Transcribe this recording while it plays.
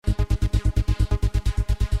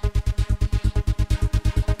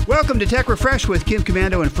Welcome to Tech Refresh with Kim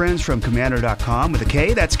Komando and friends from Komando.com with a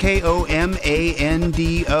K. That's Komando.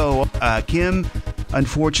 Kim,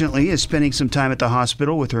 unfortunately, is spending some time at the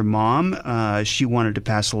hospital with her mom. She wanted to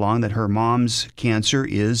pass along that her mom's cancer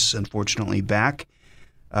is unfortunately back.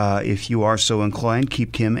 If you are so inclined,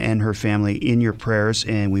 keep Kim and her family in your prayers,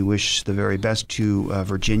 and we wish the very best to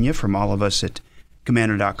Virginia from all of us at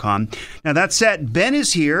Komando.com. Now, that said, Ben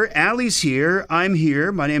is here, Allie's here, I'm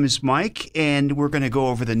here. My name is Mike, and we're going to go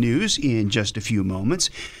over the news in just a few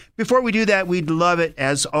moments. Before we do that, we'd love it,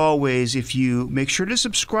 as always, if you make sure to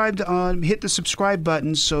subscribe, hit the subscribe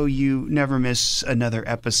button so you never miss another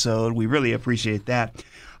episode. We really appreciate that.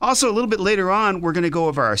 Also, a little bit later on, we're going to go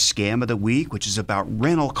over our scam of the week, which is about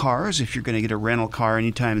rental cars. If you're going to get a rental car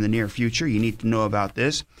anytime in the near future, you need to know about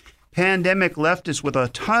this. Pandemic left us with a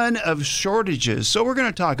ton of shortages, so we're going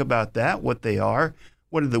to talk about that, what they are,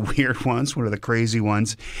 what are the weird ones, what are the crazy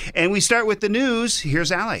ones. And we start with the news.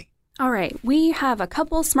 Here's Allie. All right, we have a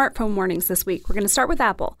couple smartphone warnings this week. We're going to start with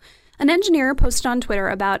Apple. An engineer posted on Twitter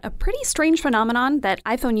about a pretty strange phenomenon that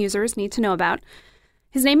iPhone users need to know about.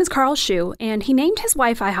 His name is Carl Xu, and he named his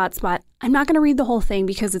Wi-Fi hotspot. I'm not going to read the whole thing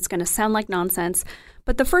because it's going to sound like nonsense,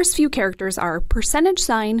 but the first few characters are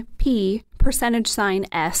 $P,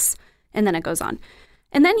 $S, and then it goes on.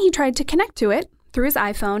 And then he tried to connect to it through his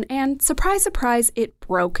iPhone, and surprise, surprise, it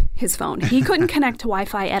broke his phone. He couldn't connect to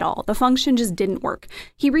Wi-Fi at all. The function just didn't work.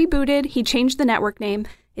 He rebooted, he changed the network name.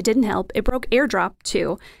 It didn't help. It broke AirDrop,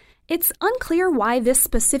 too. It's unclear why this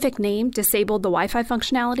specific name disabled the Wi-Fi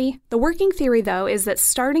functionality. The working theory, though, is that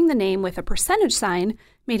starting the name with a %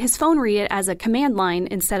 made his phone read it as a command line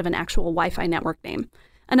instead of an actual Wi-Fi network name.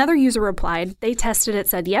 Another user replied, they tested it,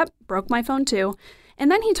 said, yep, broke my phone too. And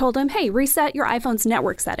then he told him, hey, reset your iPhone's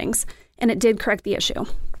network settings. And it did correct the issue.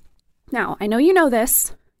 Now, I know you know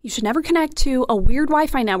this. You should never connect to a weird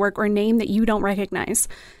Wi-Fi network or name that you don't recognize.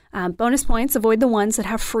 Bonus points, avoid the ones that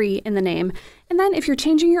have free in the name. And then if you're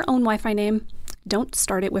changing your own Wi-Fi name, don't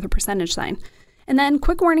start it with a %. And then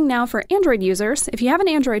quick warning now for Android users. If you have an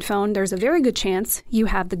Android phone, there's a very good chance you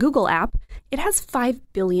have the Google app. It has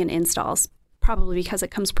 5 billion installs, probably because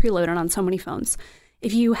it comes preloaded on so many phones.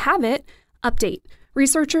 If you have it, update.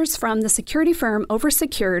 Researchers from the security firm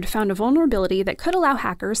Oversecured found a vulnerability that could allow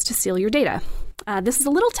hackers to steal your data. This is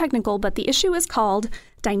a little technical, but the issue is called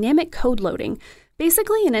dynamic code loading.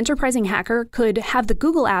 Basically, an enterprising hacker could have the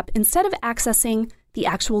Google app, instead of accessing the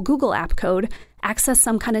actual Google app code, access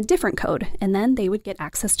some kind of different code, and then they would get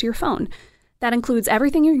access to your phone. That includes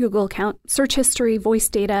everything in your Google account, search history, voice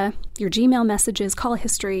data, your Gmail messages, call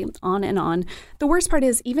history, on and on. The worst part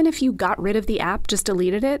is, even if you got rid of the app, just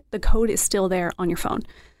deleted it, the code is still there on your phone.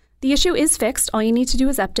 The issue is fixed. All you need to do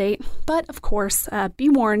is update. But of course, be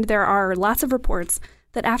warned, there are lots of reports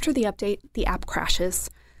that after the update, the app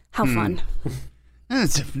crashes. How fun.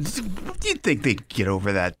 You'd think they'd get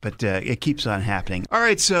over that, but it keeps on happening. All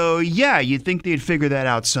right, so yeah, you'd think they'd figure that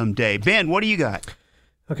out someday. Ben, what do you got?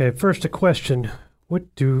 Okay, first a question.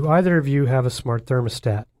 What do either of you have a smart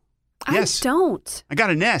thermostat? Yes. I don't. I got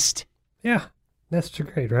a Nest. Yeah, Nests are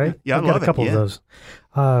great, right? Yeah, I've got a couple of those.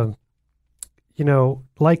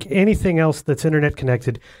 Like anything else that's internet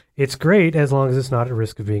connected, it's great as long as it's not at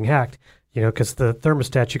risk of being hacked. Because the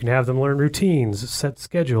thermostat, you can have them learn routines, set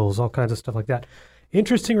schedules, all kinds of stuff like that.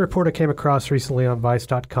 Interesting report I came across recently on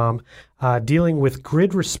Vice.com dealing with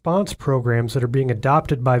grid response programs that are being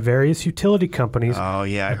adopted by various utility companies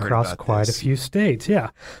across quite a few states.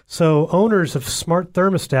 Yeah. So owners of smart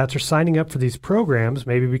thermostats are signing up for these programs,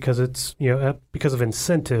 maybe because it's, because of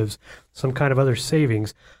incentives, some kind of other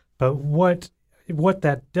savings. But what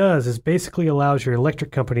that does is basically allows your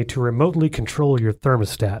electric company to remotely control your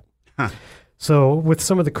thermostat. Huh. So with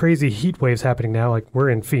some of the crazy heat waves happening now, like we're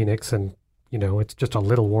in Phoenix and it's just a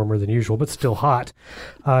little warmer than usual, but still hot.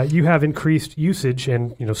 You have increased usage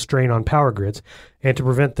and, strain on power grids. And to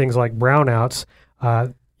prevent things like brownouts,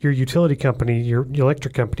 your utility company, your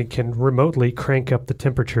electric company can remotely crank up the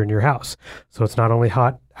temperature in your house. So it's not only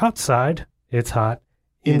hot outside, it's hot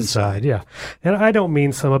inside. Yeah. And I don't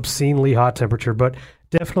mean some obscenely hot temperature, but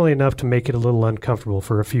definitely enough to make it a little uncomfortable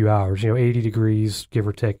for a few hours, 80 degrees, give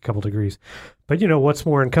or take a couple degrees. But what's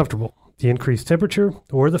more uncomfortable? The increased temperature,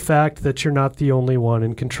 or the fact that you're not the only one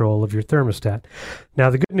in control of your thermostat.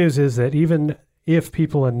 Now, the good news is that even if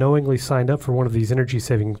people unknowingly signed up for one of these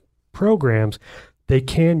energy-saving programs, they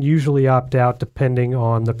can usually opt out depending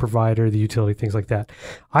on the provider, the utility, things like that.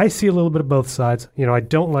 I see a little bit of both sides. I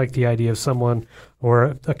don't like the idea of someone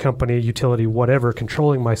or a company, utility, whatever,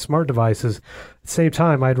 controlling my smart devices. At the same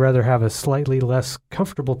time, I'd rather have a slightly less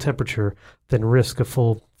comfortable temperature than risk a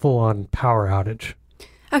full-on power outage.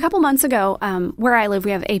 A couple months ago, where I live,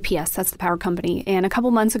 we have APS, that's the power company. And a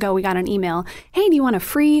couple months ago, we got an email, hey, do you want a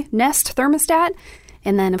free Nest thermostat?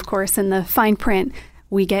 And then, of course, in the fine print,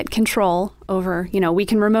 we get control over, we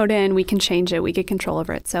can remote in, we can change it, we get control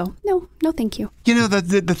over it. So no, thank you.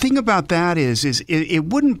 The thing about that is it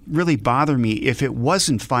wouldn't really bother me if it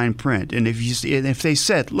wasn't fine print. And if they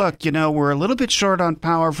said, look, we're a little bit short on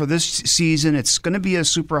power for this season. It's going to be a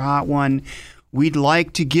super hot one. We'd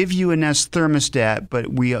like to give you a Nest thermostat, but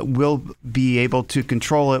we will be able to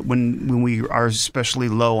control it when we are especially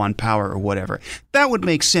low on power or whatever. That would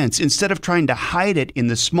make sense. Instead of trying to hide it in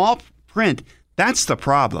the small print, that's the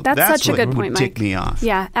problem. That's such a good point, Mike. Tick me off.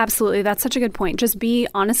 Yeah, absolutely. That's such a good point. Just be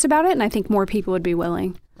honest about it, and I think more people would be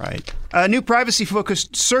willing. Right. A new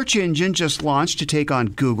privacy-focused search engine just launched to take on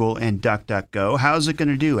Google and DuckDuckGo. How's it going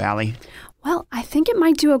to do, Allie? Well, I think it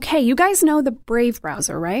might do okay. You guys know the Brave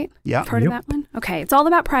browser, right? Yeah. Heard of that one? Okay. It's all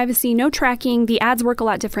about privacy, no tracking. The ads work a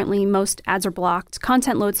lot differently. Most ads are blocked.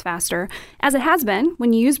 Content loads faster. As it has been,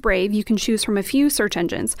 when you use Brave, you can choose from a few search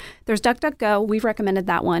engines. There's DuckDuckGo. We've recommended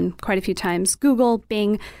that one quite a few times. Google,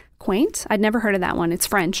 Bing, Quaint. I'd never heard of that one. It's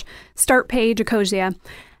French. Startpage, Ecosia.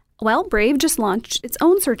 Well, Brave just launched its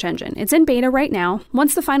own search engine. It's in beta right now.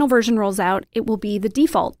 Once the final version rolls out, it will be the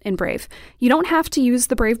default in Brave. You don't have to use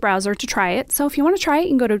the Brave browser to try it. So if you want to try it, you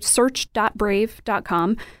can go to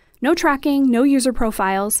search.brave.com. No tracking, no user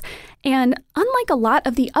profiles. And unlike a lot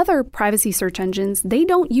of the other privacy search engines, they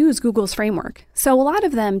don't use Google's framework. So a lot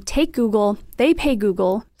of them take Google, they pay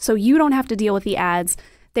Google, so you don't have to deal with the ads.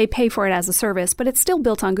 They pay for it as a service, but it's still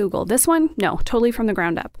built on Google. This one, no, totally from the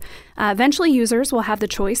ground up. Eventually, users will have the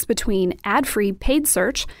choice between ad-free paid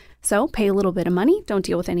search, so pay a little bit of money, don't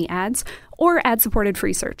deal with any ads, or ad-supported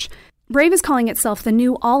free search. Brave is calling itself the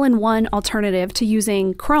new all-in-one alternative to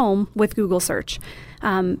using Chrome with Google search.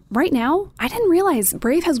 Right now, I didn't realize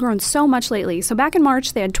Brave has grown so much lately. So back in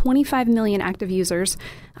March, they had 25 million active users.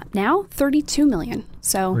 Now, 32 million.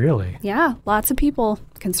 So really? Yeah, lots of people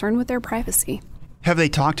concerned with their privacy. Have they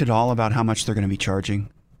talked at all about how much they're going to be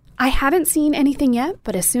charging? I haven't seen anything yet,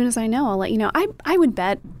 but as soon as I know, I'll let you know. I would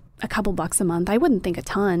bet a couple bucks a month. I wouldn't think a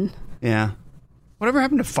ton. Yeah. Whatever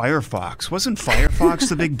happened to Firefox? Wasn't Firefox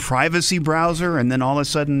the big privacy browser, and then all of a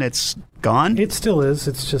sudden it's gone? It still is.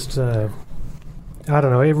 It's just, I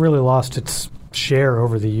don't know. It really lost its share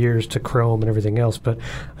over the years to Chrome and everything else, but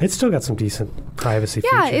it's still got some decent privacy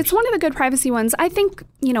features. Yeah, it's one of the good privacy ones. I think,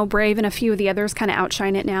 Brave and a few of the others kind of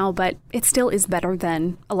outshine it now, but it still is better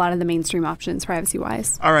than a lot of the mainstream options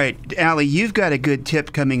privacy-wise. All right, Allie, you've got a good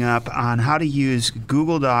tip coming up on how to use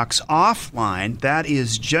Google Docs offline. That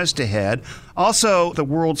is just ahead. Also, the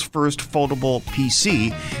world's first foldable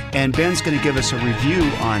PC, and Ben's going to give us a review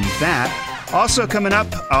on that. Also coming up,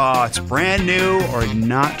 it's brand new or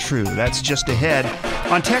not true. That's just ahead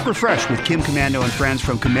on Tech Refresh with Kim Komando and friends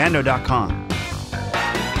from Komando.com.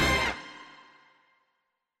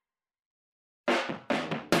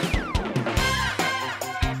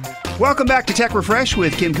 Welcome back to Tech Refresh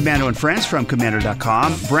with Kim Komando and friends from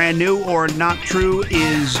Komando.com. Brand new or not true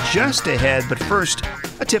is just ahead, but first,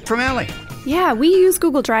 a tip from Allie. Yeah, we use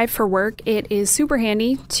Google Drive for work. It is super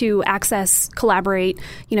handy to access, collaborate.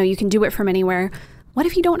 You can do it from anywhere. What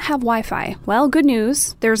if you don't have Wi-Fi? Well, good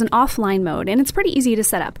news. There's an offline mode, and it's pretty easy to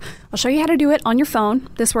set up. I'll show you how to do it on your phone.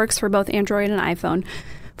 This works for both Android and iPhone.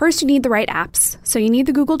 First, you need the right apps. So you need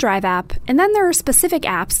the Google Drive app, and then there are specific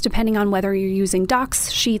apps depending on whether you're using Docs,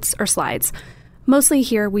 Sheets, or Slides. Mostly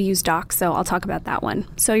here we use Docs, so I'll talk about that one.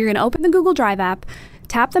 So you're going to open the Google Drive app,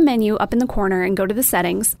 tap the menu up in the corner and go to the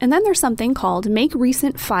settings, and then there's something called Make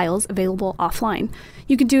Recent Files Available Offline.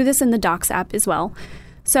 You can do this in the Docs app as well.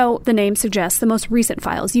 So the name suggests the most recent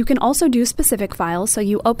files. You can also do specific files, so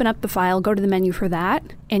you open up the file, go to the menu for that,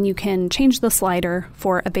 and you can change the slider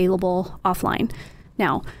for Available Offline.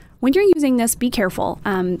 Now, when you're using this, be careful.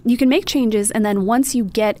 You can make changes, and then once you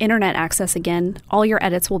get internet access again, all your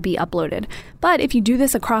edits will be uploaded. But if you do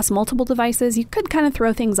this across multiple devices, you could kind of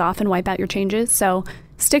throw things off and wipe out your changes. So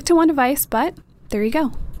stick to one device, but there you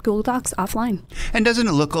go. Google Docs offline. And doesn't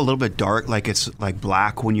it look a little bit dark, like it's like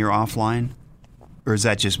black when you're offline? Or is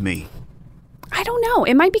that just me? I don't know.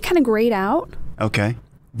 It might be kind of grayed out. Okay.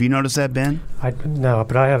 Have you noticed that, Ben? No,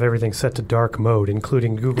 but I have everything set to dark mode,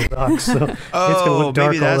 including Google Docs. So it's going to look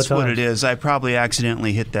dark maybe all the that's time. what it is. I probably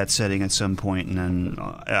accidentally hit that setting at some point, and then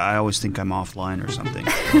I always think I'm offline or something.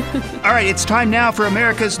 All right, it's time now for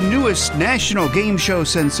America's newest national game show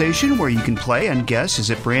sensation, where you can play and guess, is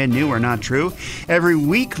it brand new or not true? Every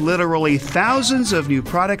week, literally thousands of new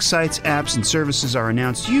products, sites, apps, and services are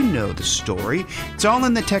announced. You know the story. It's all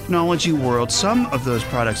in the technology world. Some of those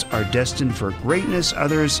products are destined for greatness.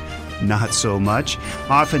 Others others, not so much.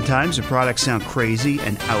 Oftentimes, the products sound crazy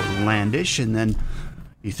and outlandish, and then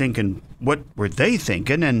you're thinking, what were they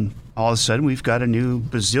thinking? And all of a sudden, we've got a new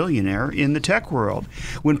bazillionaire in the tech world.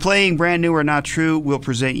 When playing Brand New or Not True, we'll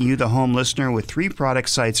present you, the home listener, with 3 product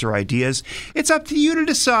sites or ideas. It's up to you to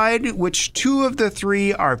decide which 2 of the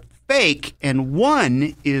 3 are fake and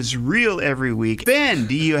 1 is real every week. Ben,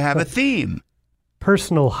 do you have a theme?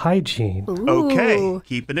 Personal hygiene. Ooh. Okay,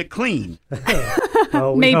 keeping it clean.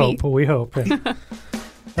 Well, we hope. Yeah.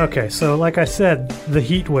 Okay, so like I said, the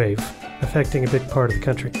heat wave affecting a big part of the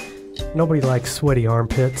country. Nobody likes sweaty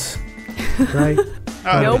armpits, right?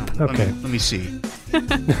 Nope. Okay. Let me see.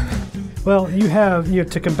 Well,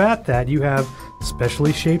 to combat that, you have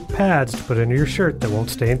specially shaped pads to put under your shirt that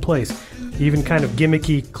won't stay in place. Even kind of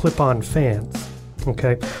gimmicky clip-on fans.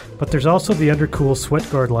 Okay? But there's also the Undercool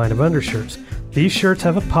SweatGuard line of undershirts. These shirts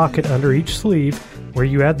have a pocket under each sleeve where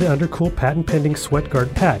you add the Undercool patent-pending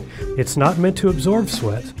SweatGuard pad. It's not meant to absorb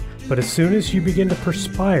sweat, but as soon as you begin to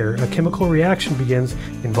perspire, a chemical reaction begins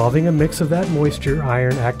involving a mix of that moisture,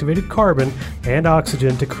 iron, activated carbon, and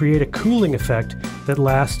oxygen to create a cooling effect that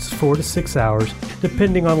lasts 4 to 6 hours,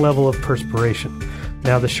 depending on level of perspiration.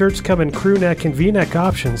 Now, the shirts come in crew neck and V-neck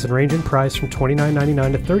options and range in price from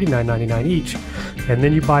 $29.99 to $39.99 each. And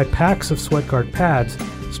then you buy packs of SweatGuard pads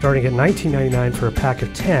starting at $19.99 for a pack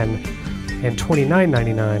of 10 and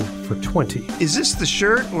 $29.99 for 20. Is this the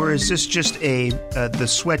shirt, or is this just the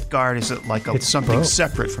SweatGuard? Is it like something both.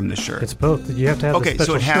 separate from the shirt? It's both. You have to have the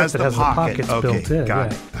special shirt that has the pockets built in.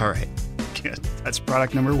 Got it. All right. Good. That's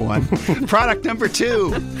product number 1. Product number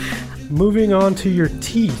 2. Moving on to your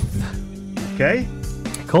teeth. Okay.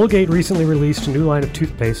 Colgate recently released a new line of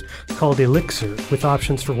toothpaste called Elixir with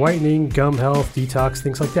options for whitening, gum health, detox,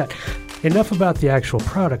 things like that. Enough about the actual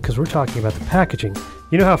product because we're talking about the packaging.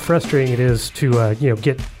 You know how frustrating it is to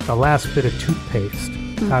get the last bit of toothpaste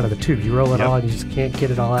out of the tube. You roll it all and you just can't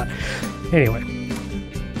get it all out. Anyway,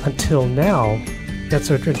 until now, that's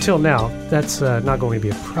not going to be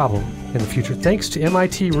a problem in the future, thanks to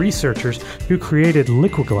MIT researchers who created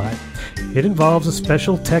Liquiglide. It involves a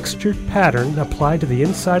special textured pattern applied to the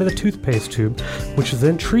inside of the toothpaste tube, which is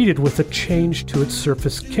then treated with a change to its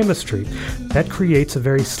surface chemistry. That creates a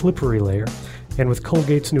very slippery layer. And with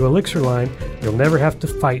Colgate's new Elixir line, you'll never have to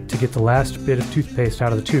fight to get the last bit of toothpaste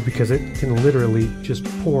out of the tube because it can literally just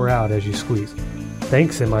pour out as you squeeze.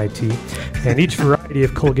 Thanks, MIT. And each variety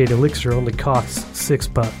of Colgate Elixir only costs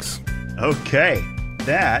 $6. Okay.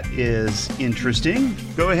 That is interesting.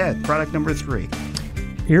 Go ahead. Product number 3.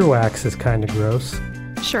 Earwax is kind of gross.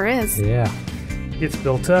 Sure is. Yeah. It's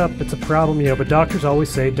built up. It's a problem, but doctors always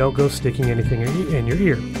say don't go sticking anything in your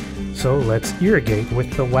ear. So let's irrigate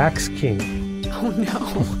with the Wax King. Oh,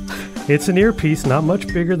 no. It's an earpiece not much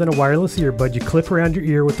bigger than a wireless earbud you clip around your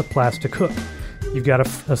ear with a plastic hook. You've got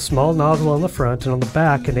a small nozzle on the front, and on the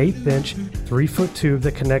back, an 1/8-inch, 3-foot tube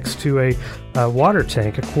that connects to a water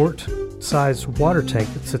tank, a quart-sized water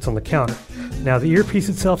tank that sits on the counter. Now, the earpiece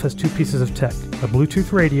itself has 2 pieces of tech, a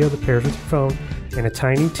Bluetooth radio that pairs with your phone, and a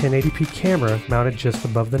tiny 1080p camera mounted just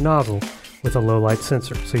above the nozzle with a low-light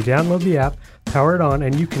sensor. So you download the app, power it on,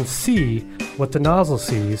 and you can see what the nozzle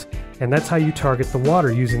sees, and that's how you target the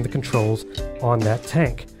water using the controls on that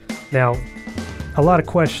tank. Now, a lot of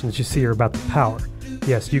questions you see are about the power.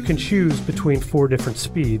 Yes, you can choose between 4 different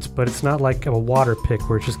speeds, but it's not like a water pick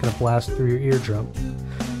where it's just going to blast through your eardrum.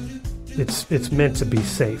 It's meant to be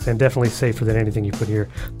safe, and definitely safer than anything you put here.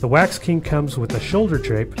 The Wax King comes with a shoulder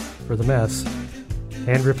drape for the mess,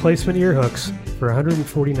 and replacement ear hooks for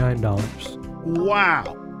 $149.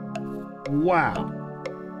 Wow.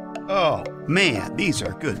 Oh, man, these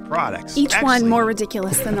are good products. Each one more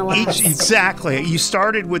ridiculous than the last. Exactly. You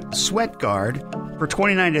started with SweatGuard for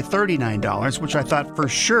 $29 to $39, which I thought for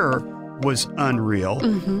sure was unreal.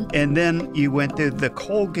 Mm-hmm. And then you went to the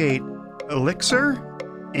Colgate Elixir,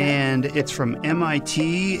 and it's from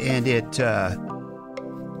MIT, and it's good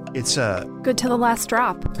to the last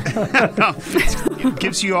drop. It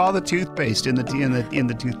gives you all the toothpaste in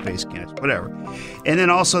the toothpaste cans, whatever. And then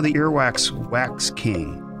also the Earwax Wax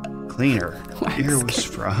King cleaner. Here was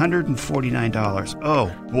for $149. Oh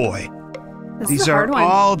boy. These are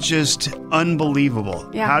all just unbelievable.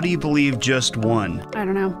 Yeah. How do you believe just one? I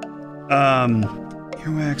don't know.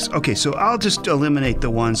 Earwax. Okay, so I'll just eliminate the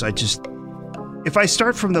ones if I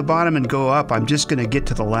start from the bottom and go up, I'm just going to get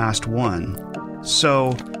to the last one.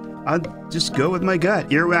 So I'll just go with my gut.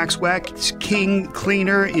 Earwax Wax King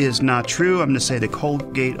Cleaner is not true. I'm going to say the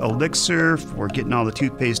Colgate Elixir for getting all the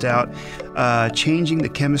toothpaste out. Changing the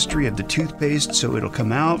chemistry of the toothpaste so it'll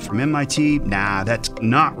come out from MIT. Nah, that's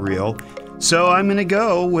not real. So I'm going to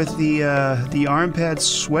go with the arm pad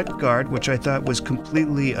sweat guard, which I thought was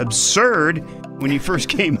completely absurd when you first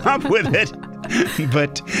came up with it.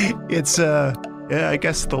 But it's, I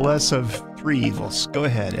guess, the less of three evils. Go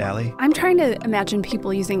ahead, Allie. I'm trying to imagine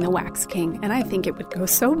people using the Wax King, and I think it would go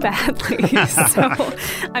so badly. So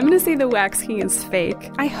I'm going to say the Wax King is fake.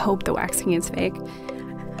 I hope the Wax King is fake.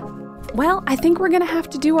 Well, I think we're going to have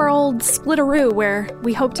to do our old splitteroo where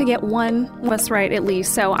we hope to get one of us right at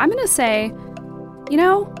least. So I'm going to say,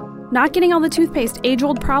 not getting all the toothpaste,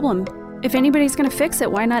 age-old problem. If anybody's going to fix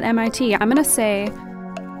it, why not MIT? I'm going to say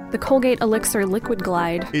the Colgate Elixir Liquid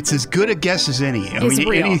Glide. It's as good a guess as any.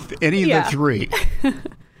 Real. Any of the three.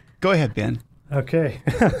 Go ahead, Ben. Okay.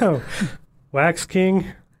 Wax King.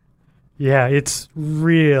 Yeah, it's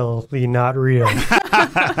really not real.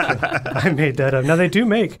 I made that up. Now, they do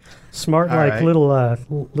make smart,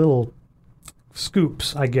 little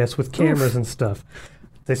scoops, I guess, with cameras and stuff.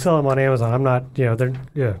 They sell them on Amazon. I'm not, no.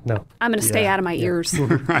 I'm going to stay out of my ears.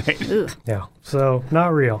 Right. Ugh. Yeah, so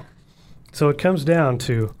not real. So it comes down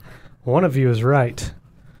to one of you is right.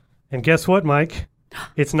 And guess what, Mike?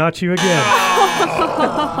 It's not you again.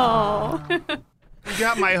 Oh. You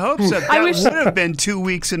got my hopes up. That would have been 2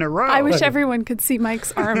 weeks in a row. I wish everyone could see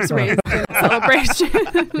Mike's arms raised in celebration.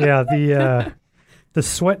 Yeah, the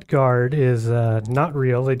sweat guard is not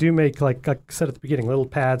real. They do make, like I said at the beginning, little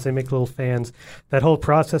pads. They make little fans. That whole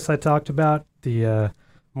process I talked about, the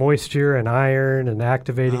moisture and iron and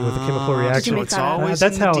activating with a chemical reaction. So it's always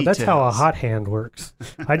that's how a hot hand works.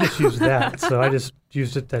 I just used that, so I just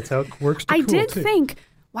used it. That's how it works. I did think,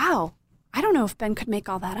 wow, I don't know if Ben could make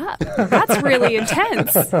all that up. That's really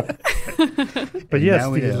intense. But yes,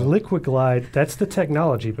 the Liquid Glide, that's the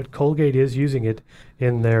technology, but Colgate is using it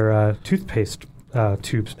in their toothpaste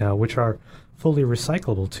tubes now, which are fully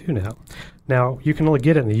recyclable too now. Now, you can only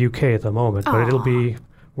get it in the UK at the moment, but it'll be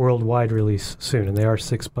worldwide release soon, and they are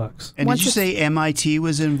 $6. And did you say MIT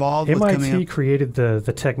was involved? MIT created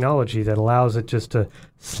the technology that allows it just to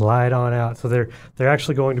slide on out. So they're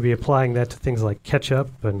actually going to be applying that to things like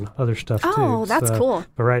ketchup and other stuff too. Oh, that's cool.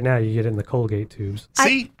 But right now you get it in the Colgate tubes.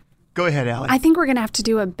 See? Go ahead, Allie. I think we're going to have to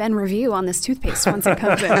do a Ben review on this toothpaste once it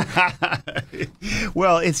comes in.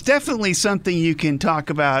 Well, it's definitely something you can talk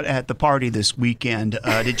about at the party this weekend.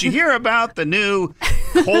 Did you hear about the new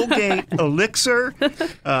Colgate Elixir?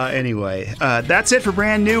 Anyway, that's it for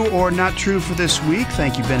Brand New or Not True for this week.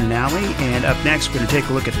 Thank you, Ben and Allie. And up next, we're going to take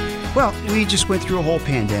a look at, well, we just went through a whole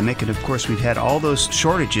pandemic, and of course, we've had all those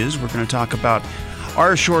shortages. We're going to talk about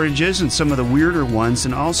our shortages and some of the weirder ones,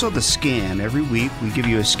 and also the scam. Every week we give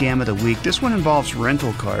you a scam of the week. This one involves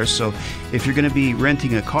rental cars, so if you're going to be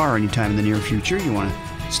renting a car anytime in the near future, you want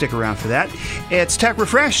to stick around for that. It's Tech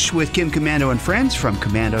Refresh with Kim Komando and friends from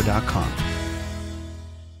Komando.com.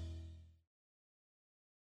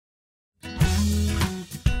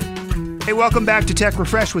 Hey, welcome back to Tech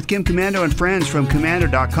Refresh with Kim Komando and friends from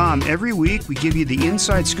Komando.com. Every week we give you the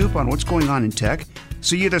inside scoop on what's going on in tech,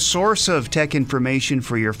 so you're the source of tech information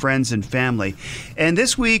for your friends and family. And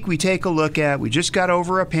this week we take a look at, we just got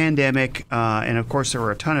over a pandemic, and of course there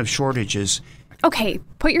were a ton of shortages. Okay,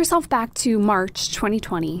 put yourself back to March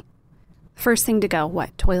 2020. First thing to go,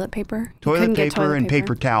 what? Toilet paper? Toilet paper and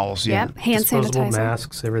paper towels, yeah. Yep, hand Disposable sanitizer.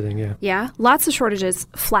 masks, everything, yeah. Yeah, lots of shortages.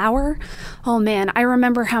 Flour. Oh man, I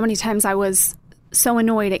remember how many times I was so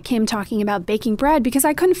annoyed at Kim talking about baking bread because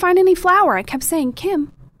I couldn't find any flour. I kept saying,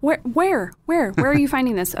 Kim, where are you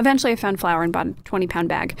finding this? Eventually I found flour and bought a 20-pound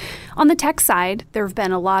bag. On the tech side, there have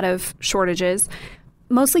been a lot of shortages,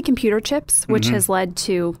 mostly computer chips, which has led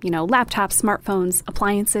to, laptops, smartphones,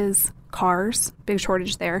 appliances, cars, big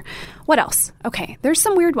shortage there. What else? Okay, there's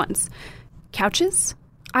some weird ones. Couches.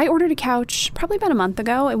 I ordered a couch probably about a month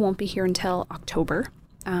ago. It won't be here until October.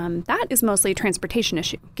 That is mostly a transportation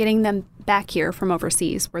issue, getting them back here from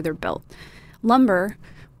overseas where they're built. Lumber.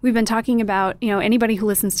 We've been talking about, anybody who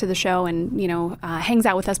listens to the show and, hangs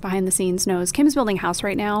out with us behind the scenes knows Kim's building a house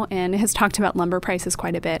right now and has talked about lumber prices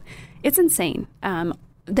quite a bit. It's insane.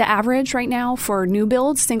 The average right now for new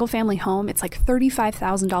builds, single-family home, it's like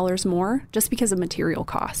 $35,000 more just because of material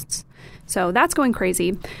costs. So that's going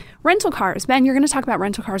crazy. Rental cars. Ben, you're going to talk about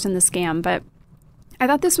rental cars in the scam, but I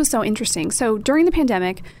thought this was so interesting. So during the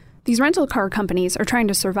pandemic, these rental car companies are trying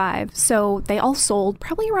to survive. So they all sold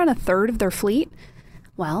probably around a third of their fleet.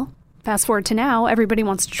 Well, fast forward to now, everybody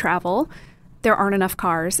wants to travel. There aren't enough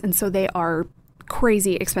cars, and so they are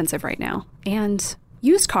crazy expensive right now. And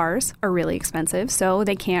used cars are really expensive, so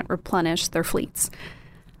they can't replenish their fleets.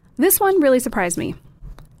 This one really surprised me.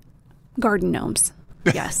 Garden gnomes.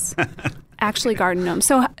 Yes. Actually garden gnomes.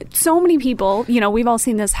 So many people, we've all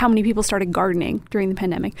seen this, how many people started gardening during the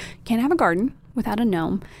pandemic. Can't have a garden without a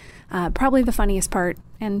gnome. Probably the funniest part,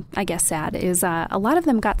 and I guess sad, is a lot of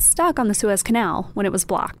them got stuck on the Suez Canal when it was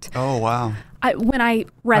blocked. Oh, wow. When I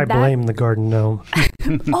read that... I blame the garden gnome.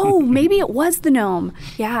 Oh, maybe it was the gnome.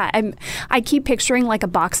 Yeah, I keep picturing like a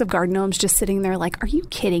box of garden gnomes just sitting there like, are you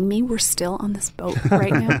kidding me? We're still on this boat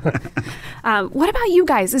right now. What about you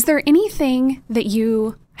guys? Is there anything that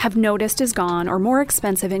you have noticed is gone or more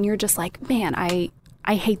expensive and you're just like, man, I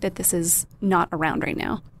hate that this is not around right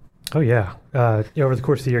now? Oh, yeah. Over the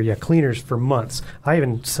course of the year, cleaners for months. I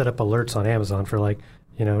even set up alerts on Amazon for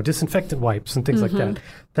disinfectant wipes and things like that.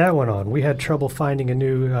 That went on. We had trouble finding a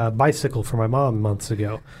new bicycle for my mom months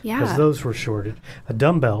ago because those were shorted.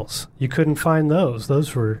 Dumbbells, you couldn't find those.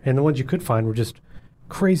 And the ones you could find were just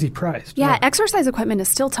crazy priced. Yeah, exercise equipment is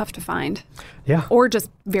still tough to find. Yeah. Or just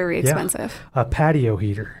very expensive. A patio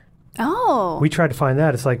heater. Oh. We tried to find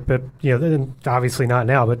that. It's like, but, then obviously not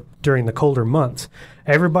now, but during the colder months,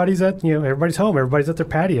 everybody's home, everybody's at their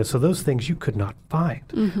patio. So those things you could not find.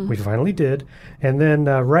 We finally did. And then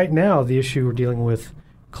right now, the issue we're dealing with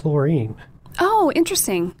chlorine. Oh,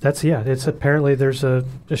 interesting. It's apparently there's a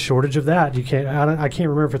shortage of that. I can't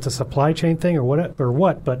remember if it's a supply chain thing or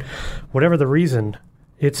what, but whatever the reason,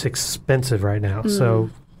 it's expensive right now. So,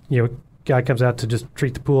 guy comes out to just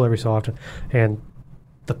treat the pool every so often, and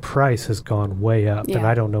the price has gone way up, and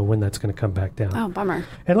I don't know when that's going to come back down. Oh, bummer.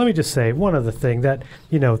 And let me just say one other thing that,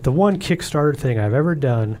 the one Kickstarter thing I've ever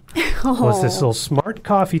done was this little smart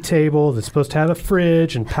coffee table that's supposed to have a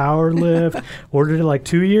fridge and power lift. Ordered it like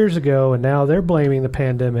 2 years ago, and now they're blaming the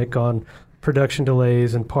pandemic on production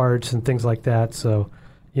delays and parts and things like that. So,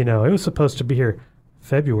 it was supposed to be here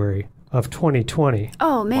February of 2020.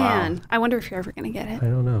 Oh, man. Wow. I wonder if you're ever going to get it. I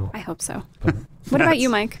don't know. I hope so. What about you,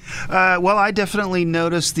 Mike? Well, I definitely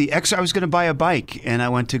noticed I was going to buy a bike, and I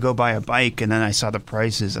went to go buy a bike, and then I saw the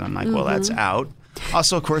prices, and I'm like, well, that's out.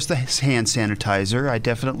 Also, of course, the hand sanitizer. I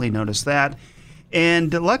definitely noticed that.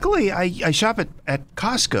 And luckily, I shop at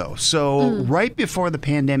Costco. So right before the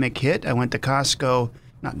pandemic hit, I went to Costco,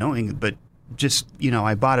 not knowing, but just,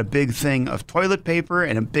 I bought a big thing of toilet paper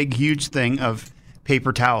and a big, huge thing of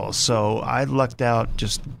paper towels. So I lucked out,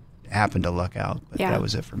 just happened to luck out. But that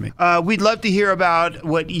was it for me. We'd love to hear about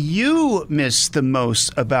what you missed the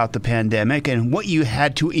most about the pandemic and what you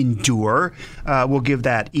had to endure. We'll give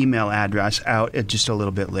that email address out just a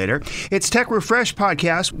little bit later. It's Tech Refresh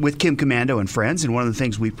Podcast with Kim Komando and friends. And one of the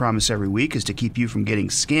things we promise every week is to keep you from getting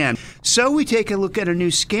scammed. So we take a look at a new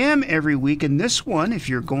scam every week. And this one, if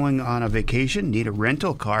you're going on a vacation, need a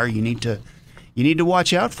rental car, you need to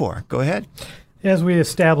watch out for. Go ahead. As we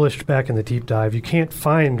established back in the deep dive, you can't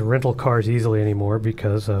find rental cars easily anymore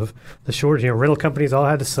because of the shortage. Rental companies all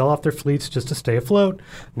had to sell off their fleets just to stay afloat.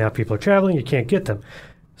 Now people are traveling, you can't get them.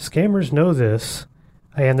 Scammers know this,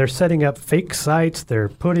 and they're setting up fake sites. They're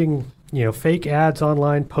putting, fake ads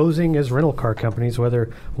online, posing as rental car companies,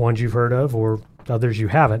 whether ones you've heard of or others you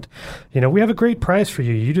haven't. We have a great price for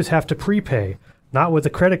you. You just have to prepay. Not with a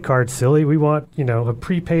credit card, silly. We want, a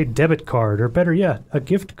prepaid debit card, or better yet, a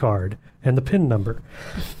gift card and the PIN number.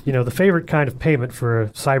 The favorite kind of payment for a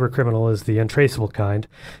cyber criminal is the untraceable kind.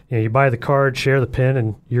 You buy the card, share the PIN,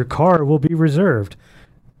 and your car will be reserved.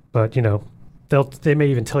 But, they may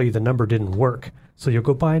even tell you the number didn't work. So you'll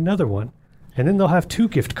go buy another one, and then they'll have 2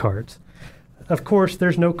 gift cards. Of course,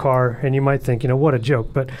 there's no car, and you might think, what a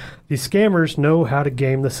joke. But these scammers know how to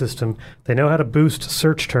game the system. They know how to boost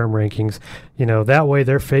search term rankings. That way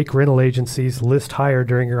their fake rental agencies list higher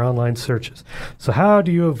during your online searches. So how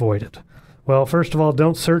do you avoid it? Well, first of all,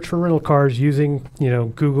 don't search for rental cars using,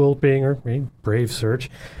 Google, Bing, or Brave Search.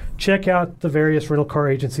 Check out the various rental car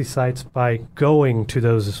agency sites by going to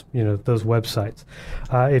those websites.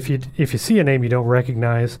 If you see a name you don't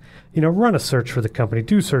recognize, run a search for the company.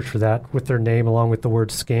 Do search for that with their name along with the word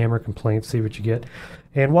scam or complaint. See what you get.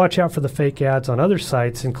 And watch out for the fake ads on other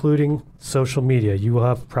sites, including social media. You will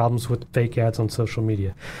have problems with fake ads on social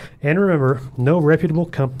media. And remember, no reputable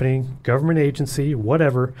company, government agency,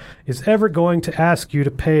 whatever, is ever going to ask you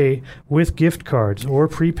to pay with gift cards or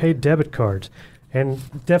prepaid debit cards. And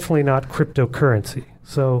definitely not cryptocurrency.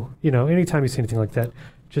 So, anytime you see anything like that,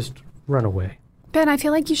 just run away. Ben, I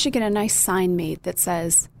feel like you should get a nice sign made that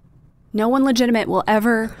says, no one legitimate will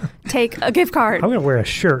ever take a gift card. I'm going to wear a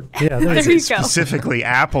shirt. Yeah, there you go. Specifically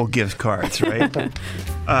Apple gift cards, right?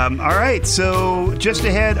 All right, so just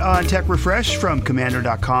ahead on Tech Refresh from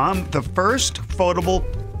Komando.com, the first foldable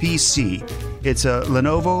PC. It's a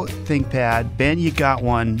Lenovo ThinkPad. Ben, you got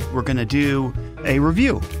one. We're going to do a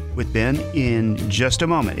review with Ben in just a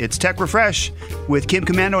moment. It's Tech Refresh with Kim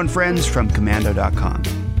Komando and friends from Komando.com.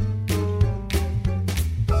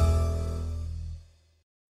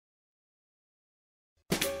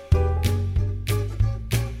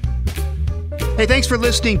 Hey, thanks for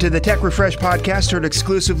listening to the Tech Refresh podcast, heard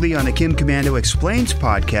exclusively on the Kim Komando Explains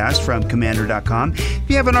podcast from Commander.com. If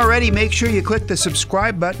you haven't already, make sure you click the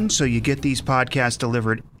subscribe button so you get these podcasts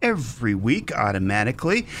delivered every week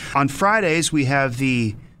automatically. On Fridays, we have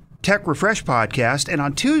the Tech Refresh podcast, and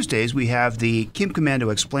on Tuesdays we have the Kim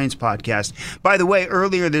Komando Explains podcast. By the way,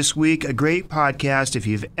 earlier this week, a great podcast if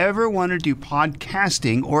you've ever wanted to do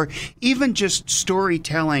podcasting or even just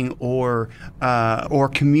storytelling or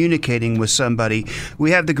communicating with somebody.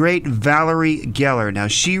 We have the great Valerie Geller. Now,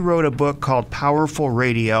 she wrote a book called Powerful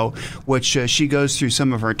Radio, which she goes through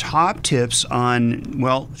some of her top tips on,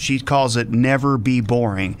 well, she calls it never be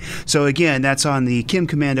boring. So again, that's on the Kim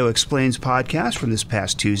Komando Explains podcast from this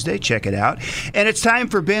past Tuesday. Check it out. And it's time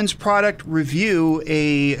for Ben's product review.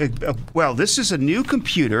 Well, this is a new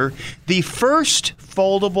computer, the first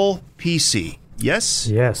foldable PC. Yes?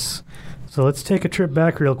 Yes. So let's take a trip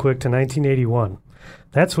back real quick to 1981.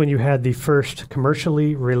 That's when you had the first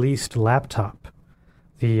commercially released laptop,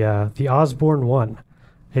 the Osborne 1.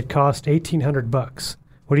 It cost $1,800.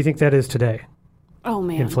 What do you think that is today? Oh,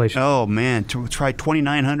 man. Inflation. Oh, man. Try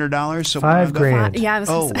 $2,900? So $5,000. Yeah, I was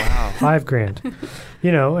Oh, wow.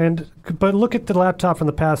 $5,000. But look at the laptop from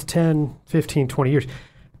the past 10, 15, 20 years.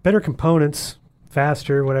 Better components,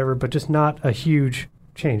 faster, whatever, but just not a huge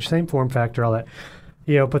change. Same form factor, all that.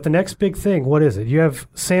 But the next big thing, what is it? You have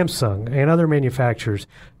Samsung and other manufacturers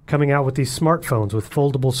coming out with these smartphones with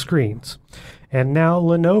foldable screens. And now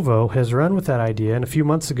Lenovo has run with that idea and a few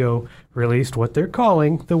months ago released what they're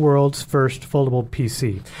calling the world's first foldable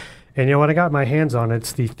PC. And when I got my hands on it,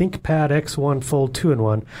 it's the ThinkPad X1 Fold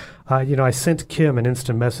 2-in-1. I sent Kim an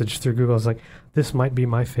instant message through Google. I was like, this might be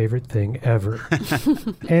my favorite thing ever.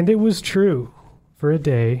 And it was true for a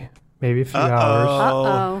day, maybe a few hours.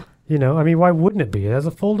 Uh-oh. Why wouldn't it be? It has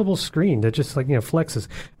a foldable screen that just flexes.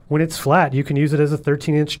 When it's flat, you can use it as a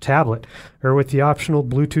 13-inch tablet or with the optional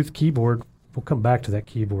Bluetooth keyboard. We'll come back to that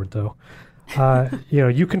keyboard, though.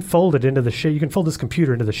 You can fold it into the shape. You can fold this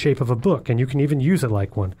computer into the shape of a book, and you can even use it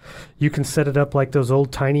like one. You can set it up like those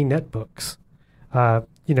old tiny netbooks.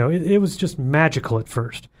 It was just magical at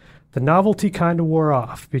first. The novelty kind of wore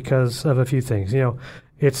off because of a few things.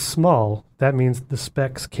 It's small. That means the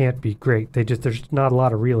specs can't be great. There's not a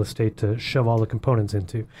lot of real estate to shove all the components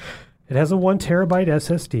into. It has a 1 terabyte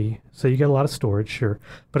SSD, so you get a lot of storage, sure.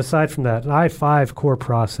 But aside from that, an i5 core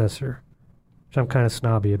processor, which I'm kind of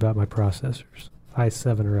snobby about my processors.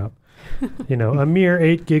 i7 or up. A mere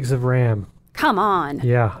 8 gigs of RAM. Come on.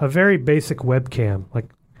 Yeah, a very basic webcam,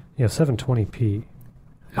 720p.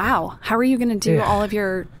 Wow. How are you going to do all of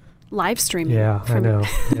your live streaming? Yeah, I know.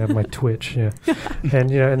 Yeah, my Twitch, yeah. And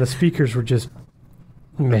the speakers were just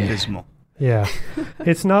abysmal. Yeah.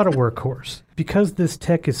 It's not a workhorse. Because this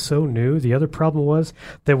tech is so new, the other problem was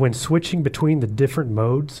that when switching between the different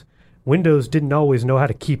modes, Windows didn't always know how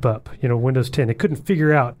to keep up. Windows 10, it couldn't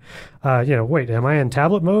figure out, wait, am I in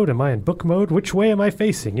tablet mode? Am I in book mode? Which way am I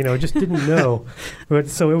facing? It just didn't know.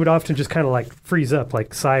 So it would often just kind of freeze up,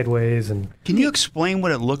 sideways. And can you explain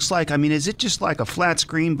what it looks like? Is it just like a flat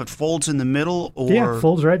screen but folds in the middle? Or? Yeah,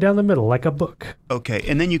 folds right down the middle like a book. Okay,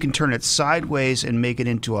 and then you can turn it sideways and make it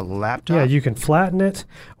into a laptop? Yeah, you can flatten it,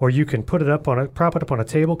 or you can prop it up on a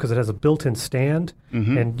table because it has a built-in stand,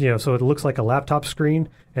 and so it looks like a laptop screen.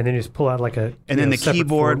 And then you just pull out and then the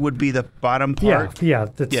keyboard would be the bottom part? Yeah.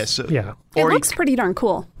 It looks pretty darn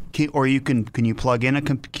cool. Or can you plug in a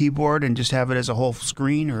keyboard and just have it as a whole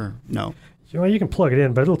screen, or no? Well, you can plug it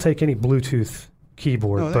in, but it'll take any Bluetooth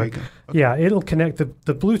keyboard. Oh, there you go. Okay. Yeah, it'll connect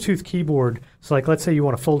the Bluetooth keyboard. So let's say you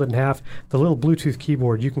want to fold it in half, the little Bluetooth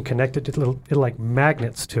keyboard, you can connect it to it'll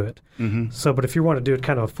magnets to it. Mm-hmm. So, but if you want to do it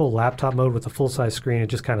kind of a full laptop mode with a full-size screen, it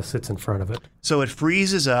just kind of sits in front of it. So it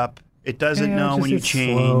freezes up. It doesn't know when you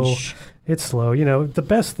change. It's slow. The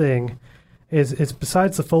best thing is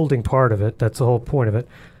besides the folding part of it, that's the whole point of it,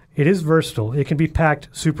 it is versatile. It can be packed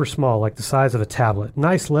super small, like the size of a tablet.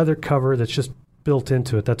 Nice leather cover that's just built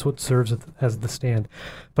into it. That's what serves as the stand.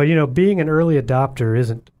 But, being an early adopter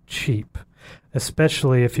isn't cheap,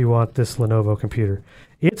 especially if you want this Lenovo computer.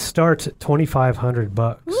 It starts at $2,500.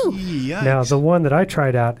 Yikes. Now, the one that I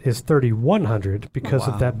tried out is $3,100 because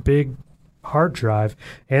of that big hard drive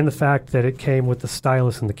and the fact that it came with the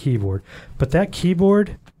stylus and the keyboard. But that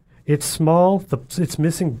keyboard, it's small. It's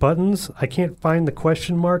missing buttons. I can't find the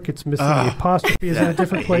question mark. It's missing the apostrophe is in a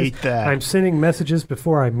different place. I hate that. I'm sending messages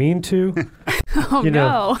before I mean to.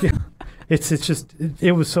 No. It's just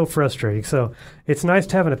it was so frustrating. So it's nice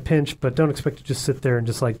to have in a pinch, but don't expect to just sit there and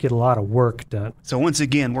just get a lot of work done. So once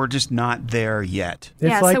again, we're just not there yet.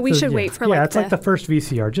 So we should wait for it's like the first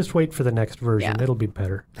VCR. Just wait for the next version. Yeah. It'll be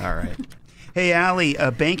better. All right. Hey, Allie,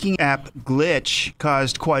 a banking app glitch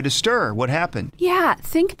caused quite a stir. What happened? Yeah,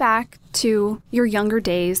 think back to your younger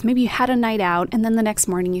days. Maybe you had a night out, and then the next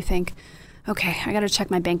morning you think, okay, I got to check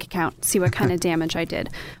my bank account, see what kind of damage I did.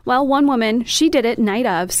 Well, one woman, she did it night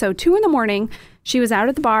of. So 2 a.m, she was out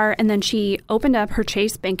at the bar, and then she opened up her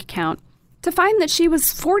Chase bank account to find that she was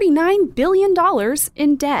 $49 billion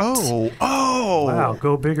in debt. Oh. Wow,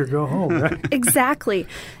 go big or go home, right? Exactly.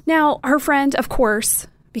 Now, her friend, of course,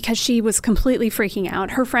 because she was completely freaking out,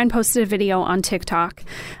 her friend posted a video on TikTok.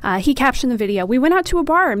 He captioned the video. We went out to a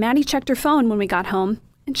bar, and Maddie checked her phone when we got home,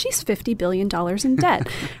 and she's $50 billion in debt.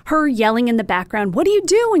 Her yelling in the background, what do you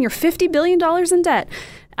do when you're $50 billion in debt?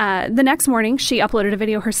 The next morning, she uploaded a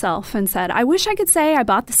video herself and said, I wish I could say I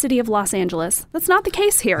bought the city of Los Angeles. That's not the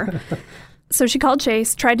case here. So she called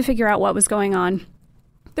Chase, tried to figure out what was going on.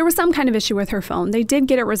 There was some kind of issue with her phone. They did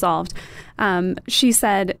get it resolved. She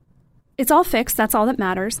said, it's all fixed. That's all that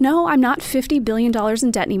matters. No, I'm not $50 billion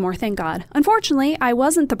in debt anymore, thank God. Unfortunately, I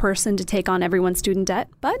wasn't the person to take on everyone's student debt,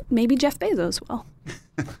 but maybe Jeff Bezos will.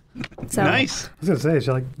 So, Nice. I was going to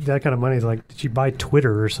say, like, that kind of money is like, did she buy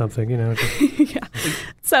Twitter or something? You know, yeah.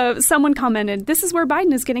 So someone commented, this is where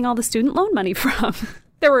Biden is getting all the student loan money from.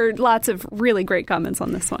 There were lots of really great comments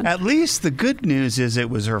on this one. At least the good news is it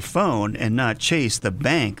was her phone and not Chase, the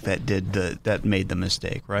bank, that made the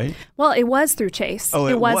mistake, right? Well, it was through Chase. Oh,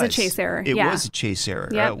 it was a Chase error. It was a Chase error.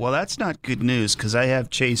 Yep. Well, that's not good news because I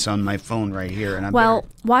have Chase on my phone right here, and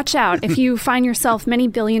watch out if you find yourself many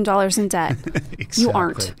 $billion in debt. Exactly. You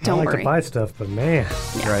aren't. Don't I like worry. to buy stuff, but man.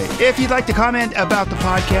 Right. If you'd like to comment about the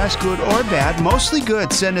podcast, good or bad, mostly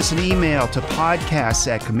good, send us an email to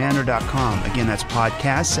podcasts@komando.com. Again, that's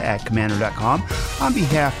podcasts@komando.com. On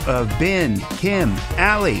behalf of Ben, Kim,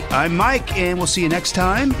 Allie, I'm Mike, and we'll see you next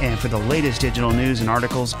time. And for the latest digital news and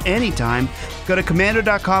articles anytime, go to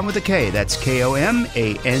komando.com with a K. That's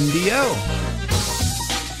KOMANDO.